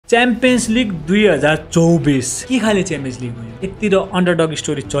Champions league 2024 के खाले champions league हो यो? एकतिर अन्डरडग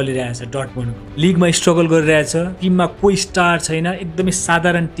स्टोरी चलिरहेछ डर्टमुन्डको, लिगमा स्ट्रगल गरिरहेछ, टिममा कोही स्टार छैन, एकदमै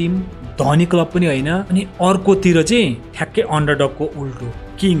साधारण टिम, धनी क्लब पनि होइन। अनि अर्कोतिर चाहिँ ठ्याक्कै अन्डरडगको उल्टो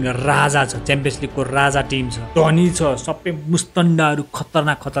किङ राजा छ, च्याम्पियन्स लिगको राजा टिम छ, धनी छ, सबै मुस्तन्डाहरू,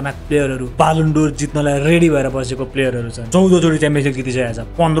 खतरनाक खतरनाक प्लेयरहरू, बालन डोर जित्नलाई रेडी भएर बसेको प्लेयरहरू छन्। 14 चोटि च्याम्पियन्स लिग जितिसकेको छ,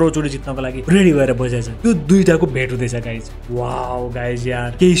 15 चोटि जित्नको लागि रेडी भएर बसेको छ। त्यो दुईटाको भेट हुँदैछ गाइज। वाओ गाइज यार,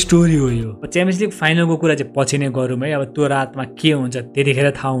 के स्टोरी हो यो। च्याम्पियन्स लिग फाइनलको कुरा चाहिँ पछि नै गरौँ है, अब त्यो रातमा के हुन्छ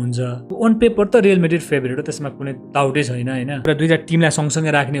त्यतिखेर थाहा हुन्छ। अन पेपर त रियल मैड्रिड फेभरेट हो, त्यसमा कुनै डाउटै छैन होइन। र दुईटा टिमलाई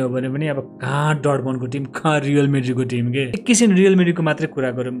सँगसँगै राख्ने हो भने पनि अब कहाँ डर्टमुन्डको टिम, कहाँ रियल मैड्रिडको टिम के। एकैछिन रियल मैड्रिडको मात्रै कुरा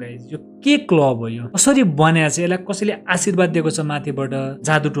गरौँ गाइज। यो के क्लब हो यो, कसरी बन्या छ, यसलाई कसैले आशीर्वाद दिएको छ माथिबाट,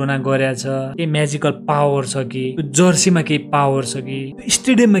 जादु टोना गरेछ, के म्याजिकल पावर छ कि, जर्सीमा केही पावर छ कि,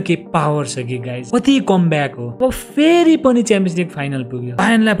 स्टेडियममा केही पावर छ कि गाइज। कति कमब्याक हो। अब फेरि पनि च्याम्पियन्स लिग फाइनल पुग्यो,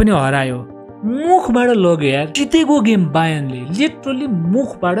 बायर्नलाई पनि हरायो, मुखबाट लग्यो यार। जितेको गेम बायर्नले लिटरली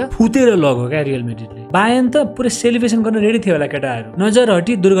मुखबाट फुतेर लग्यो क्या रियल मैड्रिडले। बायर्न त पुरै सेलिब्रेसन गर्न रेडी थियो होला केटाहरू, नजर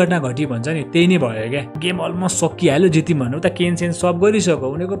हटी दुर्घटना घटी भन्छ नि, त्यही नै भयो क्या। गेम अलमोस्ट सकिहाल्यो, जित्यौँ भन्नु त केन सेन सब गरिसक्यो,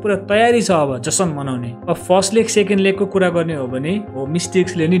 उनीहरूको पुरा तयारी छ अब जसन मनाउने। अब फर्स्ट लेग सेकेन्ड लेगको कुरा गर्ने हो भने हो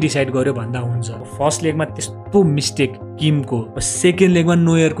मिस्टेक्सले नि डिसाइड गर्यो भन्दा हुन्छ। फर्स्ट लेगमा त्यस्तो मिस्टेक किमको, सेकेन्ड लेगमा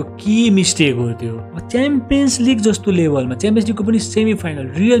नोयरको के मिस्टेक हो त्यो। च्याम्पियन्स लिग जस्तो लेभलमा, च्याम्पियन्स लिगको पनि सेमी फाइनल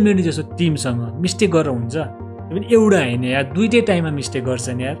रियल मैड्रिड जस्तो टिमसँग मिस्टेक गरेर हुन्छ? एउटा होइन यार, दुईटै टाइममा मिस्टेक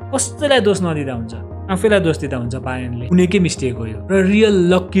गर्छन् यार। कसैलाई दोष नदिँदा हुन्छ, आफैलाई दोष दिँदा हुन्छ। बायर्नले उनीकै मिस्टेक हो यो, र रियल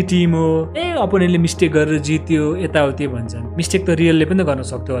लक्की टिम हो। अपोनेन्टले मिस्टेक गरेर जित्यो यताउति भन्छन्, मिस्टेक त रियलले पनि त गर्न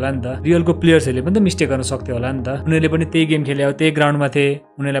सक्थ्यो होला नि त, रियलको प्लेयर्सहरूले पनि त मिस्टेक गर्न सक्थ्यो होला नि त। उनीहरूले पनि त्यही गेम खेले, त्यही ग्राउन्डमा थिए,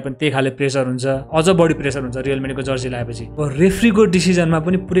 उनीहरूलाई पनि त्यही खाले प्रेसर हुन्छ, अझ बढी प्रेसर हुन्छ रियल मैड्रिडको जर्सी लगाएपछि। अब रेफ्रीको डिसिजनमा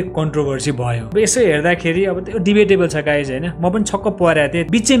पनि पुरै कन्ट्रोभर्सी भयो। अब यसो हेर्दाखेरि अब त्यो डिबेटेबल छ गाइज होइन। म पनि छक्क परेको थिएँ,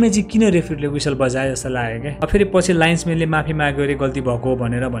 बिचैमा चाहिँ किन रेफ्रीले विसल बजाए जस्तो लाग्यो क्या। फेरि पछि लाइन्सम्यानले माफी माग्यो अरे गल्ती भएको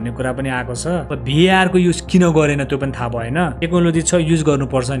भन्ने कुरा पनि आएको छ। VAR को युज किन गरेन त्यो पनि थाहा भएन। टेक्नोलोजी छ, युज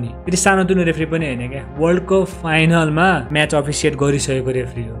गर्नुपर्छ नि। फेरि सानोतिनो रेफ्री पनि होइन क्या, वर्ल्ड कप फाइनलमा म्याच अफिसिएट गरिसकेको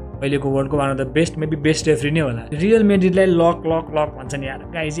रेफ्री हो, अहिलेको world cup one of the best, maybe best referee नै होला। रियल मैड्रिडलाई लक लक लक भन्छन् यार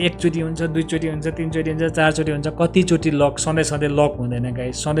गाइज। एकचोटि हुन्छ, दुईचोटि हुन्छ, तीनचोटि हुन्छ, चारचोटि हुन्छ, कतिचोटि लक। सधैँ सधैँ लक हुँदैन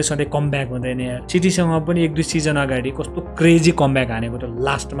गाइज, सधैँ सधैँ कमब्याक हुँदैन यार। सिटीसँग पनि 1-2 सिजन अगाडि कस्तो क्रेजी कमब्याक हानेको त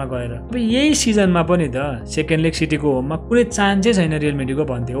लास्टमा गएर। अब यही सिजनमा पनि त सेकेन्ड लेग सिटीको होममा कुनै चान्सै छैन रियल मैड्रिडको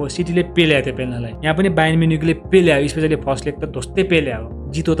भन्थ्यो हो। सिटीले पेल्याएको थियो पेल्नलाई, यहाँ पनि बायर्न म्युनिखले पेल्यायो, स्पेसली फर्स्ट लेग त ध्वस्तै पेल्यायो।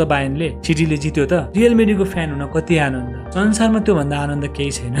 जित्यो त बायर्नले, सिटीले जित्यो त। रियल मैड्रिडको फ्यान हुन कति आनन्द, संसारमा त्योभन्दा आनन्द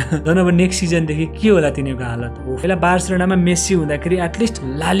केही छैन। झन् अब नेक्स्ट सिजनदेखि के होला तिनीहरूको हालत हो। पहिला बार्सिलोनामा मेस्सी हुँदाखेरि एटलिस्ट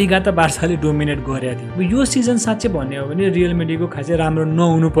ला लिगा त बार्साले डोमिनेट गरेको थियो। यो सिजन साँच्चै भन्ने हो भने रियल मैड्रिडको खासै राम्रो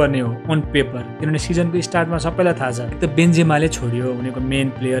नहुनु पर्ने हो अन पेपर, किनभने सिजनको स्टार्टमा सबैलाई थाहा छ एक त बेन्जेमाले छोड्यो, उनीको मेन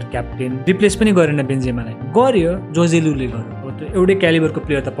प्लेयर क्याप्टेन, रिप्लेस पनि गरेन बेन्जेमालाई, गर्यो जोजेलुले गर्यो। एउटै क्यालिबरको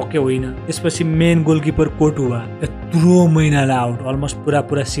प्लेयर त पक्कै होइन। त्यसपछि मेन गोलकिपर कोर्टुवा यत्रो महिनालाई आउट, अलमोस्ट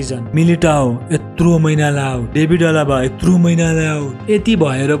पुरा सिजन। मिलिटाओ यत्रो महिनालाई आउट, डेभिड अलाबा यत्रो महिनालाई आउट। यति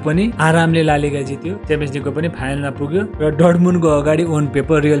भएर पनि आरामले ला लिगा जित्यो, च्याम्पियन्स लिगको पनि फाइनलमा पुग्यो, र डर्टमुन्डको अगाडि ओन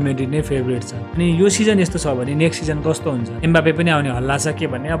पेपर रियल मैड्रिड नै फेभरेट छ। अनि यो सिजन यस्तो छ भने नेक्स्ट सिजन कस्तो हुन्छ, एम्बापे पनि आउने हल्ला छ के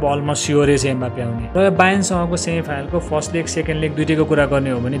भन्ने, अब अलमोस्ट स्योरै छ एम्बापे आउने। र बायर्नसँगको semi फाइनलको first leg second leg दुईटैको कुरा गर्ने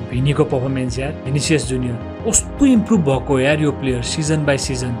हो भने भिनीको पर्फर्मेन्स यार, भिनिसियस जुनियर कस्तो इम्प्रुभ भएको यार यो प्लेयर सिजन बाई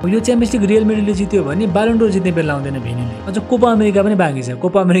सिजन। यो च्याम्पियन्स लिग रियल मैड्रिडले जित्यो भने बालन डोर जित्ने बेला आउँदैन भिनीले। अझ कोपा अमेरिका पनि बाँकी छ,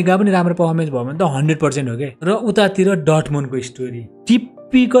 कोपा अमेरिका पनि राम्रो पर्फर्मेन्स भयो भने त 100% हो क्या। र उतातिर डर्टमुन्डको स्टोरी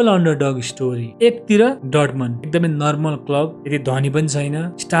टिपिकल अन्डरडग स्टोरी। एकतिर डर्टमुन्ड एकदमै नर्मल क्लब, यति धनी पनि छैन,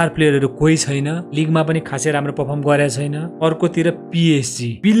 स्टार प्लेयरहरू कोही छैन, लिगमा पनि खासै राम्रो पर्फर्म गरेको छैन। अर्कोतिर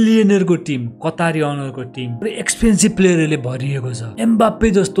PSG बिलियनरको टिम, कतारी अनरको टिम, र एक्सपेन्सिभ प्लेयरहरूले भरिएको छ। एम्बाप्पे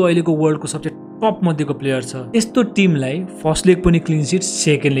जस्तो अहिलेको वर्ल्डको सबसे टप मध्येको प्लेयर छ। यस्तो टिमलाई फर्स्ट लेग पनि क्लिन सिट,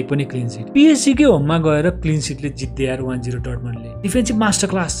 सेकेन्ड लेग पनि क्लिन सिट। PSG कै होममा गएर क्लिन सिटले जित्दै यार 1-0 डर्टमुन्डले। Defensive master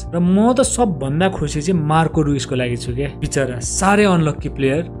class. र म त सबभन्दा खुसी चाहिँ मार्को रुइसको लागि छु क्या, बिचरा साह्रै अनलक्की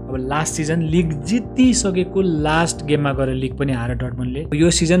प्लेयर। अब लास्ट सिजन लिग जितिसकेको लास्ट गेममा गएर लिग पनि हार डर्टमुन्डले। यो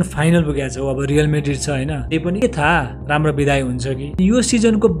सिजन फाइनल पुगेको छ, अब रियल मैड्रिड छ होइन, त्यही पनि के थाहा राम्रो विदाय हुन्छ कि। यो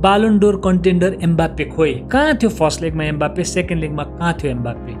सिजनको बालन डोर कन्टेन्डर एम्बाप्पे खोइ कहाँ थियो। फर्स्ट लेगमा एम्बाप्पे, सेकेन्ड लेगमा कहाँ थियो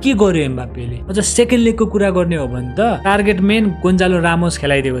एम्बाप्पे, के गर्यो एम्बाप्पेले। अझ सेकेन्ड लेगको कुरा गर्ने हो भने त टार्गेट मेन गोन्जालो रामोस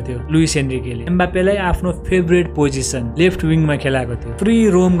खेलाइदिएको थियो लुइस एन्रिकेले। एम्बाप्पेलाई आफ्नो फेभरेट पोजिसन लेफ्ट विङमा खेलाएको थियो, फ्री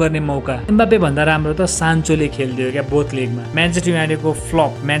रोम गर्ने मौका। एम्बाप्पे भन्दा राम्रो त सान्चोले खेलिदियो क्या both लेगमा। Manchester युनाइटेडको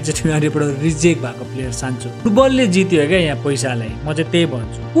flop, Manchester युनाइटेडबाट reject भएको प्लेयर सान्चो फुटबलले जित्यो क्या यहाँ पैसालाई म चाहिँ त्यही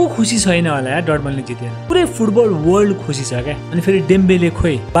भन्छु को खुसी छैन होला यार डर्टमन्डले जितेर पुरै फुटबल वर्ल्ड खुसी छ क्या अनि फेरि डेम्बेले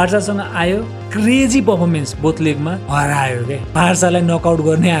खोइ बार्सासँग आयो क्रेजी पर्फर्मेन्स बोथ लिगमा हरायो क्या बार्सालाई नकआउट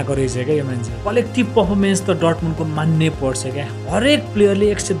गर्ने आएको रहेछ क्या यो मान्छे कलेक्टिभ पर्फर्मेन्स त डर्टमन्डको मान्नै पर्छ क्या हरेक प्लेयरले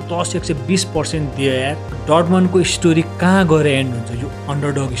 110-120% दियो यार डर्टमन्डको स्टोरी कहाँ गएर एन्ड हुन्छ यो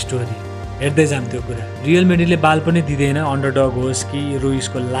अन्डरडग स्टोरी हेर्दै जाम त्यो कुरा रियल मेड्रिडले बाल पनि दिँदैन अन्डरडग होस् कि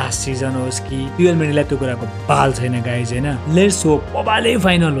रुइसको लास्ट सिजन होस् कि रियल मेड्रिडलाई त्यो कुराको बाल छैन गाइज होइन लेट्स होप बबालै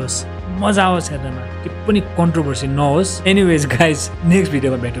फाइनल होस् मजा आओस् हेर्नमा के पनि कन्ट्रोभर्सी नहोस् एनिवेज गाइज नेक्स्ट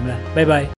भिडियोमा भेटौँला बाई बाई